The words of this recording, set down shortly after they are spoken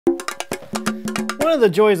One of the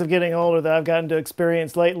joys of getting older that I've gotten to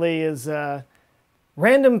experience lately is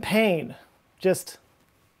random pain. Just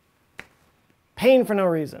pain for no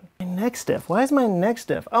reason. My neck stiff. Why is my neck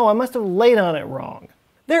stiff? Oh, I must have laid on it wrong.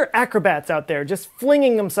 There are acrobats out there just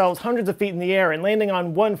flinging themselves hundreds of feet in the air and landing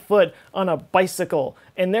on one foot on a bicycle,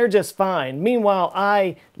 and they're just fine. Meanwhile,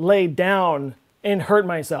 I lay down and hurt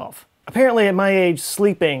myself. Apparently at my age,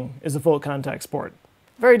 sleeping is a full contact sport.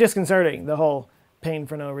 Very disconcerting, the whole pain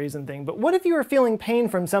for no reason thing. But what if you were feeling pain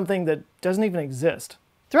from something that doesn't even exist?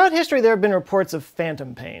 Throughout history, there have been reports of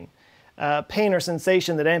phantom pain. Pain or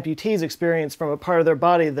sensation that amputees experience from a part of their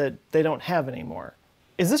body that they don't have anymore.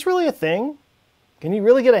 Is this really a thing? Can you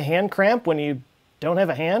really get a hand cramp when you don't have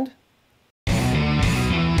a hand?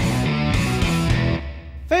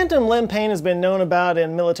 Phantom limb pain has been known about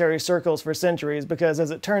in military circles for centuries because,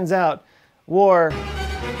 as it turns out, war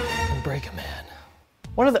can break a man.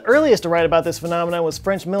 One of the earliest to write about this phenomenon was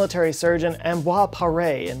French military surgeon Ambroise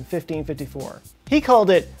Paré in 1554. He called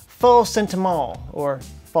it faux sentiments, or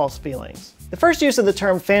false feelings. The first use of the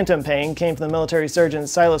term phantom pain came from the military surgeon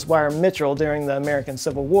Silas Wire Mitchell during the American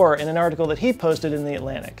Civil War in an article that he posted in the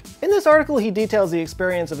Atlantic. In this article, he details the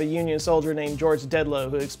experience of a Union soldier named George Dedlow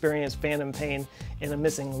who experienced phantom pain in a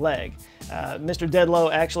missing leg. Mr.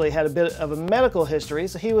 Dedlow actually had a bit of a medical history,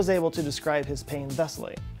 so he was able to describe his pain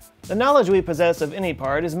thusly. The knowledge we possess of any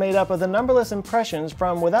part is made up of the numberless impressions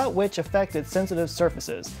from without which affect its sensitive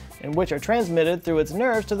surfaces, and which are transmitted through its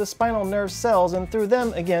nerves to the spinal nerve cells and through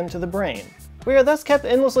them again to the brain. We are thus kept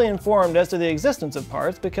endlessly informed as to the existence of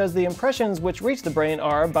parts because the impressions which reach the brain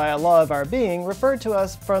are, by a law of our being, referred to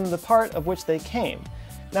us from the part of which they came.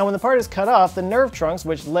 Now when the part is cut off, the nerve trunks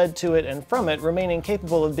which led to it and from it, remaining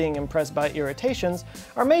capable of being impressed by irritations,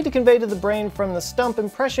 are made to convey to the brain from the stump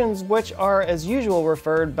impressions which are as usual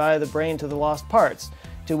referred by the brain to the lost parts,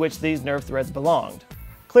 to which these nerve threads belonged.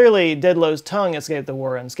 Clearly, Dedlow's tongue escaped the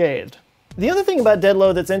war unscathed. The other thing about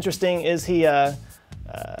Dedlow that's interesting is he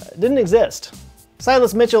didn't exist.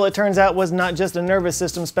 Silas Mitchell, it turns out, was not just a nervous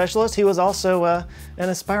system specialist, he was also an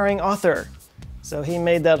aspiring author. So he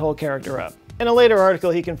made that whole character up. In a later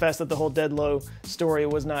article, he confessed that the whole Dedlow story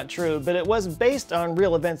was not true, but it was based on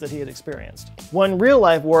real events that he had experienced. One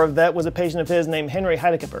real-life war vet was a patient of his named Henry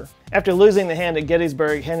Heidekipper. After losing the hand at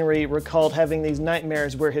Gettysburg, Henry recalled having these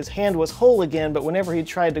nightmares where his hand was whole again, but whenever he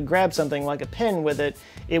tried to grab something like a pen with it,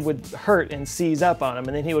 it would hurt and seize up on him,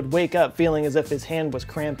 and then he would wake up feeling as if his hand was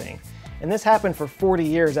cramping. And this happened for 40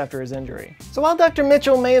 years after his injury. So while Dr.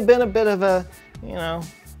 Mitchell may have been a bit of a,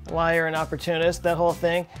 liar and opportunist, that whole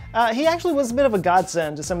thing, he actually was a bit of a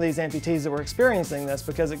godsend to some of these amputees that were experiencing this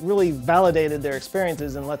because it really validated their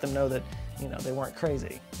experiences and let them know that, they weren't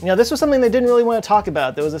crazy. This was something they didn't really want to talk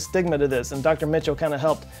about. There was a stigma to this, and Dr. Mitchell kind of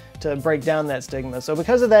helped to break down that stigma. So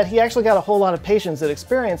because of that, he actually got a whole lot of patients that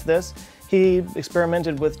experienced this. He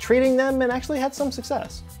experimented with treating them and actually had some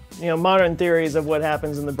success. Modern theories of what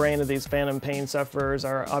happens in the brain of these phantom pain sufferers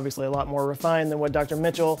are obviously a lot more refined than what Dr.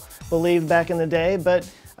 Mitchell believed back in the day,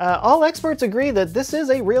 but all experts agree that this is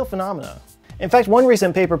a real phenomenon. In fact, one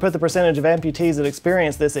recent paper put the percentage of amputees that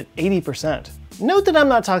experience this at 80%. Note that I'm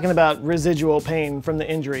not talking about residual pain from the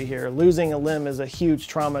injury here. Losing a limb is a huge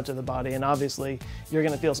trauma to the body, and obviously you're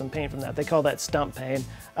going to feel some pain from that. They call that stump pain.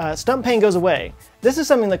 Stump pain goes away. This is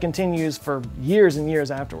something that continues for years and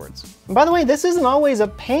years afterwards. And by the way, this isn't always a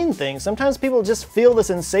pain thing. Sometimes people just feel the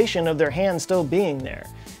sensation of their hand still being there.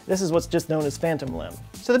 This is what's just known as phantom limb.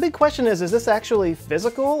 So the big question is this actually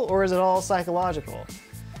physical or is it all psychological?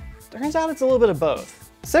 Turns out it's a little bit of both.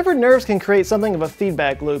 Severed nerves can create something of a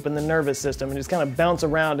feedback loop in the nervous system and just kind of bounce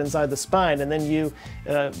around inside the spine, and then you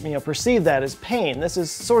perceive that as pain. This is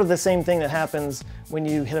sort of the same thing that happens when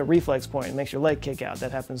you hit a reflex point and makes your leg kick out.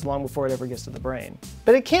 That happens long before it ever gets to the brain.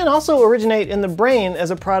 But it can also originate in the brain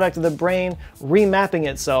as a product of the brain remapping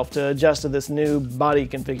itself to adjust to this new body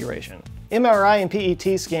configuration. MRI and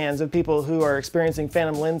PET scans of people who are experiencing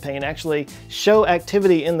phantom limb pain actually show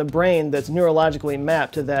activity in the brain that's neurologically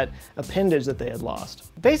mapped to that appendage that they had lost.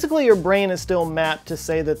 Basically, your brain is still mapped to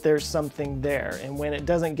say that there's something there, and when it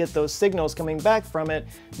doesn't get those signals coming back from it,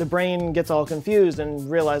 the brain gets all confused and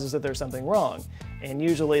realizes that there's something wrong. And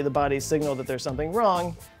usually the body's signal that there's something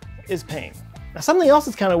wrong is pain. Now, something else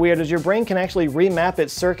that's kind of weird is your brain can actually remap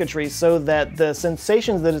its circuitry so that the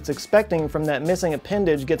sensations that it's expecting from that missing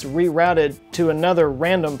appendage gets rerouted to another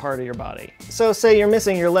random part of your body. So say you're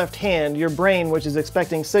missing your left hand, your brain, which is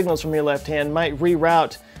expecting signals from your left hand, might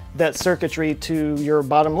reroute that circuitry to your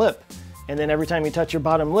bottom lip. And then every time you touch your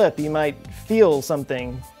bottom lip, you might feel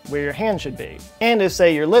something where your hand should be. And if,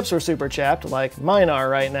 say, your lips were super chapped, like mine are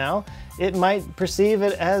right now, it might perceive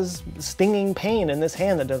it as stinging pain in this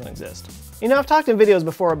hand that doesn't exist. You know, I've talked in videos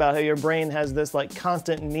before about how your brain has this like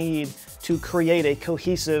constant need to create a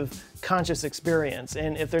cohesive conscious experience.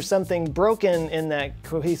 And if there's something broken in that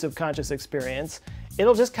cohesive conscious experience,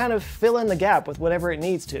 it'll just kind of fill in the gap with whatever it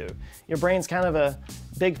needs to. Your brain's kind of a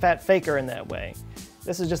big fat faker in that way.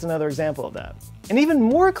 This is just another example of that. An even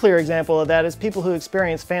more clear example of that is people who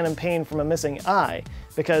experience phantom pain from a missing eye,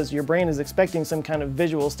 because your brain is expecting some kind of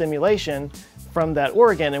visual stimulation from that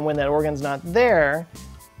organ, and when that organ's not there,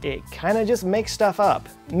 it kind of just makes stuff up,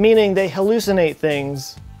 meaning they hallucinate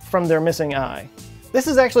things from their missing eye. This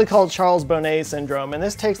is actually called Charles Bonet syndrome, and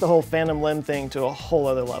this takes the whole phantom limb thing to a whole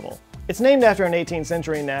other level. It's named after an 18th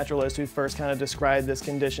century naturalist who first kind of described this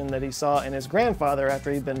condition that he saw in his grandfather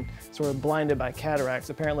after he'd been sort of blinded by cataracts.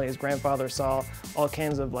 Apparently his grandfather saw all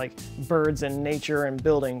kinds of like birds and nature and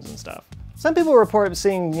buildings and stuff. Some people report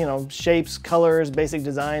seeing, you know, shapes, colors, basic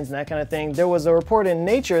designs, and that kind of thing. There was a report in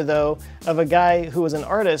Nature, though, of a guy who was an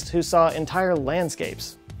artist who saw entire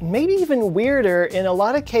landscapes. Maybe even weirder, in a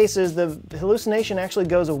lot of cases, the hallucination actually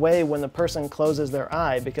goes away when the person closes their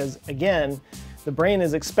eye because, again, the brain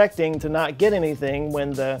is expecting to not get anything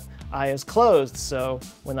when the eye is closed, so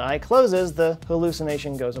when the eye closes, the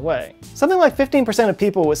hallucination goes away. Something like 15% of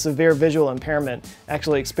people with severe visual impairment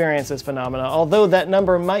actually experience this phenomena, although that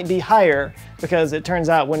number might be higher because it turns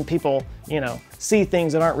out when people, you know, see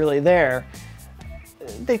things that aren't really there,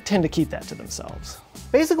 they tend to keep that to themselves.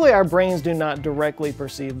 Basically, our brains do not directly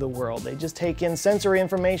perceive the world. They just take in sensory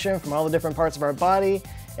information from all the different parts of our body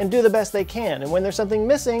and do the best they can. And when there's something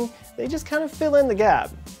missing, they just kind of fill in the gap.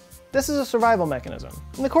 This is a survival mechanism.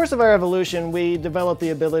 In the course of our evolution, we developed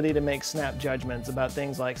the ability to make snap judgments about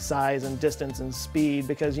things like size and distance and speed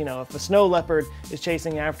because, you know, if a snow leopard is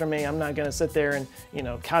chasing after me, I'm not going to sit there and, you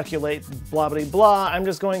know, calculate blah blah blah. I'm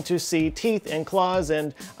just going to see teeth and claws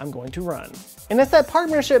and I'm going to run. And it's that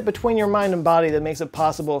partnership between your mind and body that makes it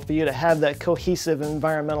possible for you to have that cohesive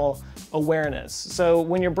environmental awareness. So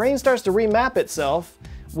when your brain starts to remap itself,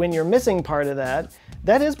 when you're missing part of that,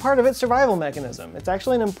 that is part of its survival mechanism. It's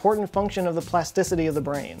actually an important function of the plasticity of the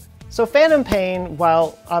brain. So phantom pain,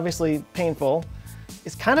 while obviously painful,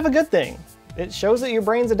 is kind of a good thing. It shows that your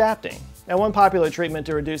brain's adapting. Now, one popular treatment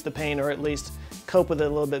to reduce the pain, or at least cope with it a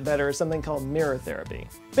little bit better, is something called mirror therapy.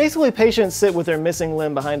 Basically, patients sit with their missing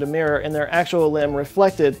limb behind a mirror and their actual limb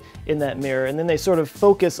reflected in that mirror, and then they sort of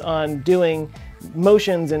focus on doing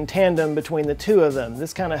motions in tandem between the two of them.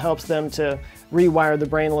 This kind of helps them to rewire the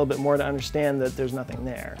brain a little bit more to understand that there's nothing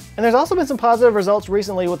there. And there's also been some positive results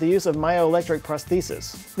recently with the use of myoelectric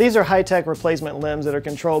prosthesis. These are high-tech replacement limbs that are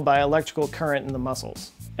controlled by electrical current in the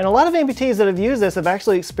muscles. And a lot of amputees that have used this have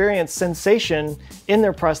actually experienced sensation in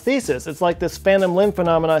their prosthesis. It's like this phantom limb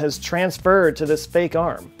phenomena has transferred to this fake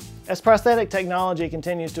arm. As prosthetic technology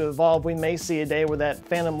continues to evolve, we may see a day where that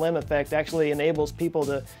phantom limb effect actually enables people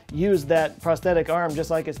to use that prosthetic arm just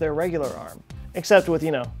like it's their regular arm, except with,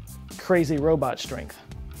 you know, crazy robot strength.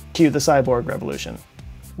 Cue the cyborg revolution.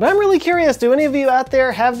 But I'm really curious, do any of you out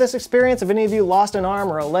there have this experience? Have any of you lost an arm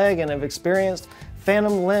or a leg and have experienced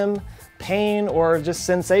phantom limb pain or just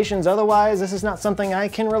sensations otherwise? This is not something I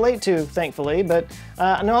can relate to, thankfully, but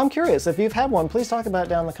no, I'm curious. If you've had one, please talk about it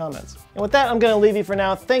down in the comments. And with that, I'm going to leave you for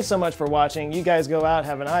now. Thanks so much for watching. You guys go out,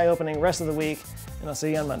 have an eye-opening rest of the week, and I'll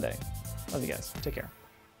see you on Monday. Love you guys. Take care.